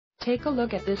Take a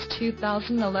look at this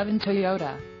 2011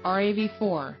 Toyota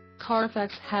RAV4.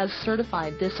 Carfax has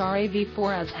certified this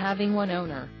RAV4 as having one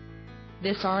owner.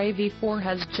 This RAV4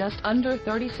 has just under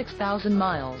 36,000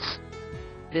 miles.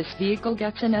 This vehicle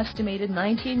gets an estimated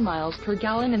 19 miles per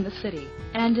gallon in the city,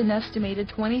 and an estimated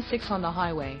 26 on the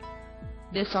highway.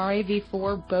 This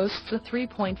RAV4 boasts a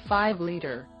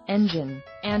 3.5-liter engine,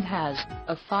 and has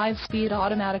a 5-speed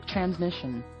automatic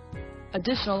transmission.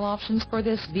 Additional options for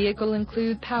this vehicle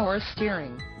include power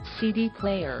steering, CD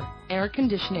player, air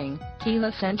conditioning,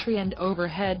 keyless entry and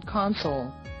overhead console.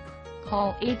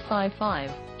 Call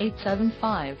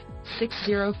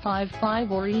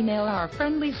 855-875-6055 or email our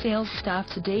friendly sales staff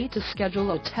today to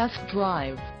schedule a test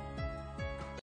drive.